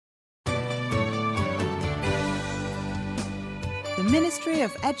Ministry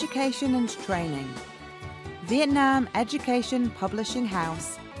of Education and Training, Vietnam Education Publishing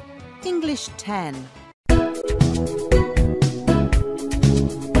House, English 10.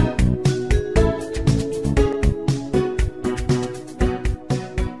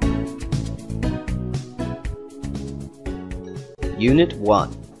 Unit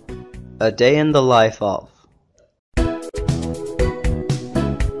 1. A Day in the Life of.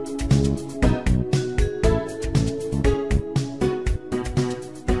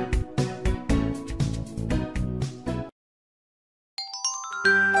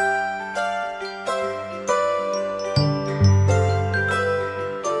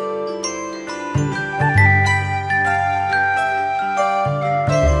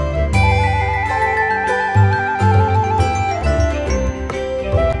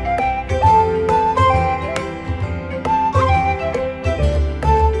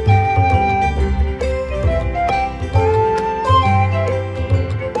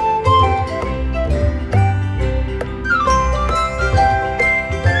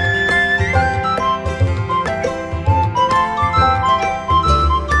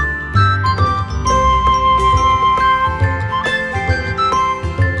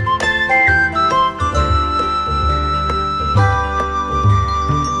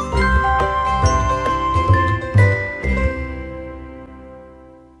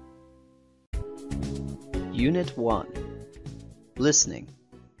 Unit 1. Listening.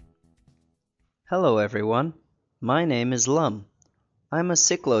 Hello everyone, my name is Lum. I'm a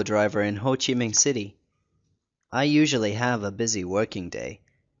cyclo driver in Ho Chi Minh City. I usually have a busy working day.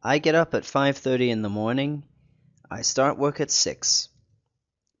 I get up at 5:30 in the morning. I start work at 6.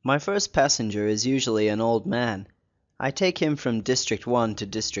 My first passenger is usually an old man. I take him from District 1 to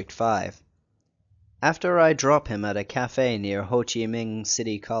District 5. After I drop him at a cafe near Ho Chi Minh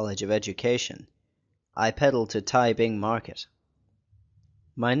City College of Education, I pedal to Tai Binh Market.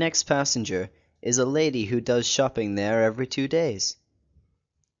 My next passenger is a lady who does shopping there every 2 days.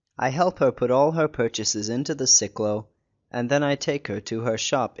 I help her put all her purchases into the cyclo, and then I take her to her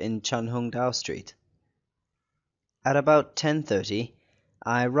shop in Chan Hung Dao Street. At about 10:30,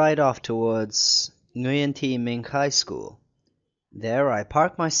 I ride off towards Nguyen Thi Minh High School. There I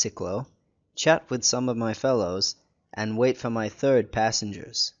park my cyclo, chat with some of my fellows, and wait for my third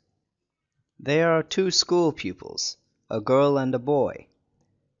passengers. They are 2 school pupils, a girl and a boy.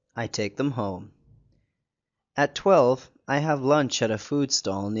 I take them home. At 12, I have lunch at a food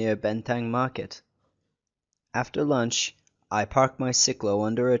stall near Ben Thanh Market. After lunch, I park my cyclo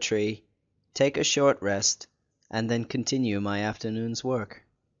under a tree, take a short rest, and then continue my afternoon's work.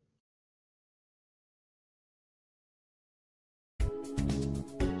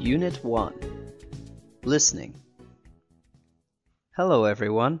 Unit 1. Listening. Hello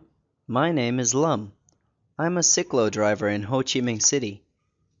everyone. My name is Lum. I'm a cyclo driver in Ho Chi Minh City.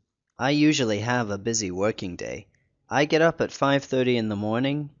 I usually have a busy working day. I get up at 5:30 in the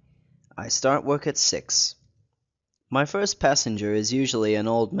morning. I start work at 6. My first passenger is usually an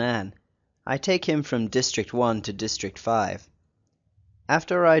old man. I take him from District 1 to District 5.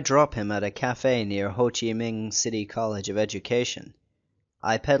 After I drop him at a cafe near Ho Chi Minh City College of Education,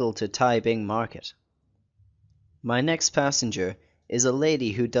 I pedal to Tai Binh Market. My next passenger is a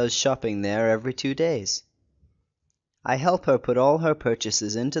lady who does shopping there every 2 days. I help her put all her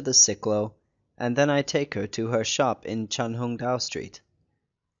purchases into the cyclo, and then I take her to her shop in Chan Hung Dao Street.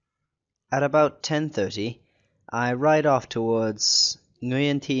 At about 10:30, I ride off towards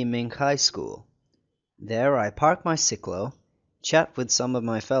Nguyen Thi Minh High School. There I park my cyclo, chat with some of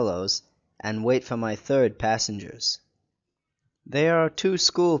my fellows, and wait for my third passengers. They are 2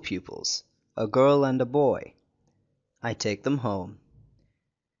 school pupils, a girl and a boy. I take them home.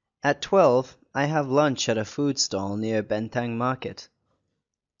 At 12, I have lunch at a food stall near Ben Thanh Market.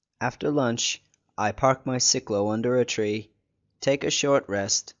 After lunch, I park my cyclo under a tree, take a short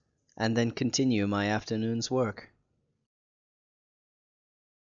rest, and then continue my afternoon's work.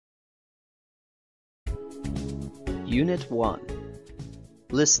 Unit 1.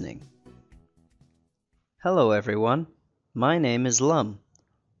 Listening. Hello everyone, my name is Lum.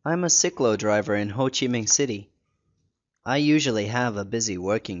 I'm a cyclo driver in Ho Chi Minh City. I usually have a busy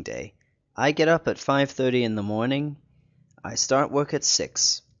working day. I get up at 5:30 in the morning. I start work at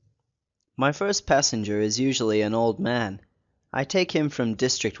 6. My first passenger is usually an old man. I take him from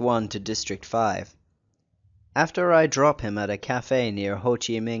District 1 to District 5. After I drop him at a cafe near Ho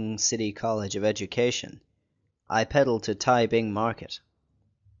Chi Minh City College of Education, I pedal to Tai Binh Market.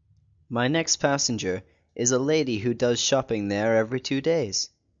 My next passenger is a lady who does shopping there every 2 days.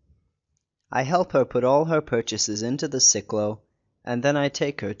 I help her put all her purchases into the cyclo, and then I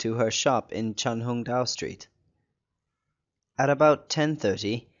take her to her shop in Chan Hung Dao Street. At about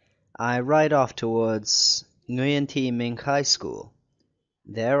 10:30, I ride off towards Nguyen Thi Minh High School.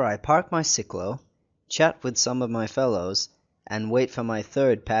 There I park my cyclo, chat with some of my fellows, and wait for my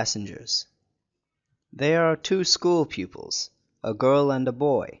third passengers. They are two school pupils, a girl and a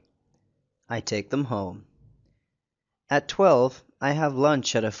boy. I take them home. At 12, I have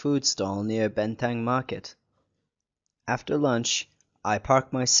lunch at a food stall near Bentang Market. After lunch, I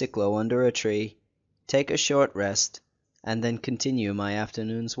park my cyclo under a tree, take a short rest, and then continue my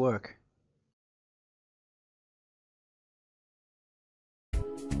afternoon's work.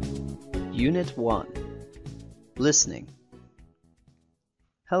 Unit 1. Listening.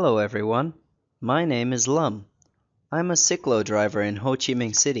 Hello everyone. My name is Lum. I'm a cyclo driver in Ho Chi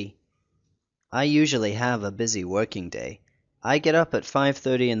Minh City. I usually have a busy working day. I get up at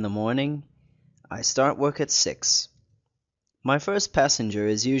 5:30 in the morning. I start work at 6. My first passenger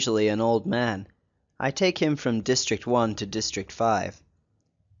is usually an old man. I take him from District 1 to District 5.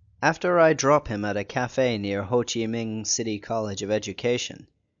 After I drop him at a cafe near Ho Chi Minh City College of Education,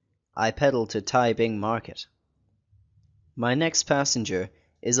 I pedal to Tai Bing Market. My next passenger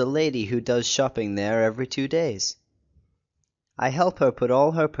is a lady who does shopping there every 2 days. I help her put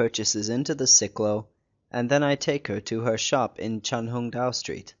all her purchases into the cyclo, and then I take her to her shop in Chan Hung Dao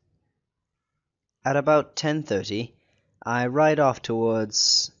Street. At about 10:30, I ride off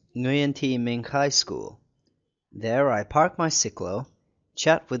towards Nguyen Thi Minh High School. There I park my cyclo,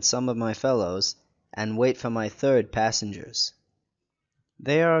 chat with some of my fellows, and wait for my third passengers.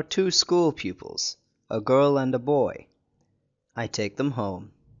 They are two school pupils, a girl and a boy. I take them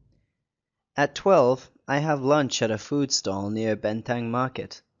home. At 12, I have lunch at a food stall near Bentang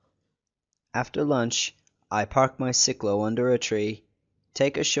Market. After lunch, I park my cyclo under a tree,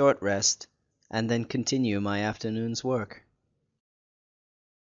 take a short rest, and then continue my afternoon's work.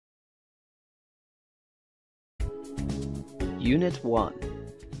 Unit 1.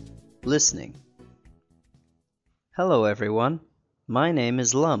 Listening. Hello everyone. My name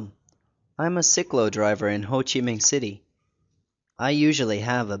is Lum. I'm a cyclo driver in Ho Chi Minh City. I usually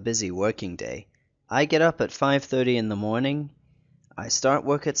have a busy working day. I get up at 5:30 in the morning. I start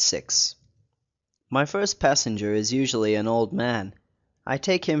work at 6. My first passenger is usually an old man. I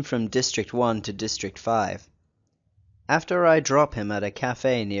take him from District 1 to District 5. After I drop him at a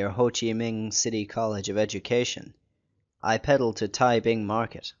cafe near Ho Chi Minh City College of Education, I pedal to Tai Bing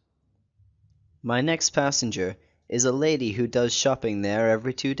Market. My next passenger is a lady who does shopping there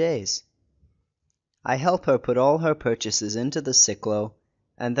every 2 days. I help her put all her purchases into the cyclo,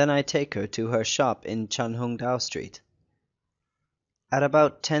 and then I take her to her shop in Chan Hung Dao Street. At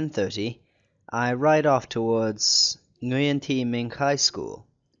about 10:30, I ride off towards Nguyen Thi Minh High School.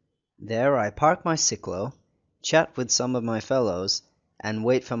 There I park my cyclo, chat with some of my fellows, and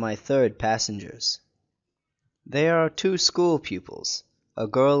wait for my third passengers. They are two school pupils, a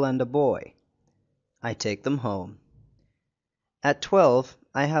girl and a boy. I take them home. At 12,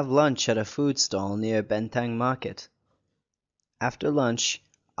 I have lunch at a food stall near Bentang Market. After lunch,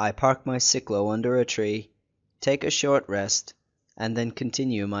 I park my cyclo under a tree, take a short rest, and then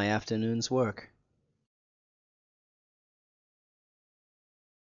continue my afternoon's work.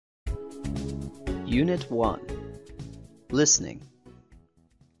 Unit 1. Listening.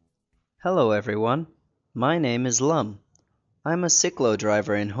 Hello everyone. My name is Lum. I'm a cyclo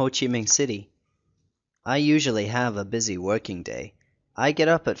driver in Ho Chi Minh City. I usually have a busy working day. I get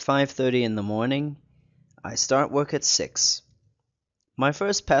up at 5:30 in the morning. I start work at 6. My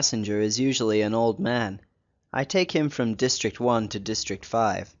first passenger is usually an old man. I take him from District 1 to District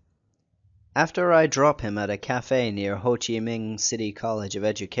 5. After I drop him at a cafe near Ho Chi Minh City College of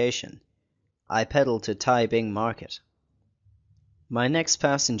Education, I pedal to Tai Bing Market. My next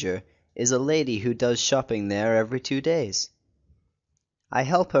passenger is a lady who does shopping there every 2 days. I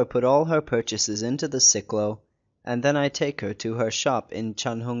help her put all her purchases into the cyclo, and then I take her to her shop in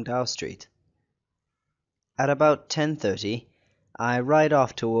Chan Hung Dao Street. At about 10:30, I ride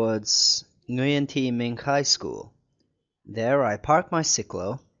off towards Nguyen Thi Minh High School. There I park my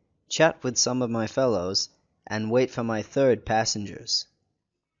cyclo, chat with some of my fellows, and wait for my third passengers.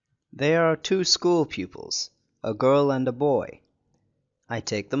 They are two school pupils, a girl and a boy. I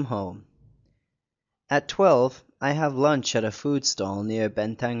take them home. At 12, I have lunch at a food stall near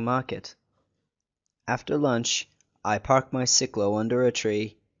Bentang Market. After lunch, I park my cyclo under a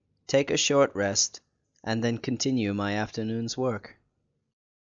tree, take a short rest, and then continue my afternoon's work.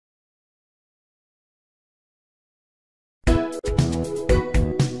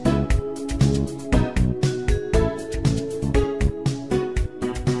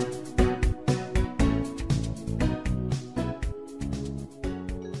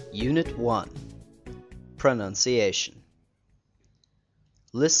 Unit 1. Pronunciation.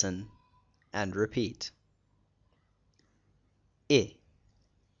 Listen and repeat. I.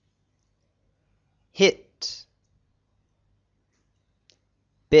 Hit.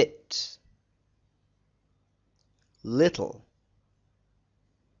 Bit. Little.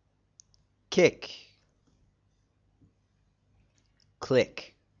 Kick.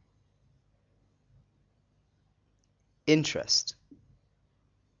 Click. Interest.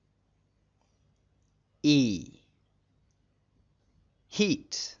 E.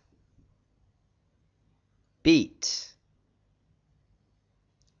 Heat. Beat.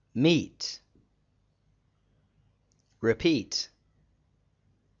 Meet. Repeat.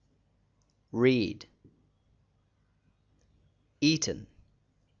 Read. Eaten.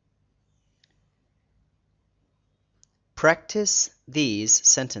 Practice these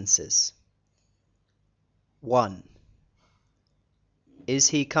sentences. 1. Is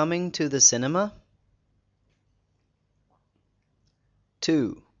he coming to the cinema?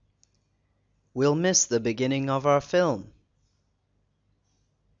 2. We'll miss the beginning of our film.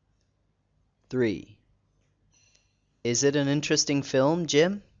 3. Is it an interesting film,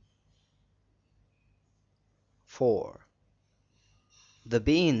 Jim? 4. The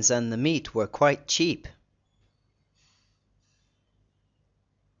beans and the meat were quite cheap.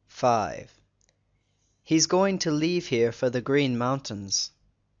 5. He's going to leave here for the Green Mountains.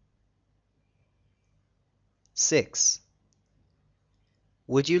 6.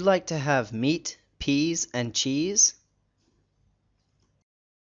 Would you like to have meat, peas, and cheese?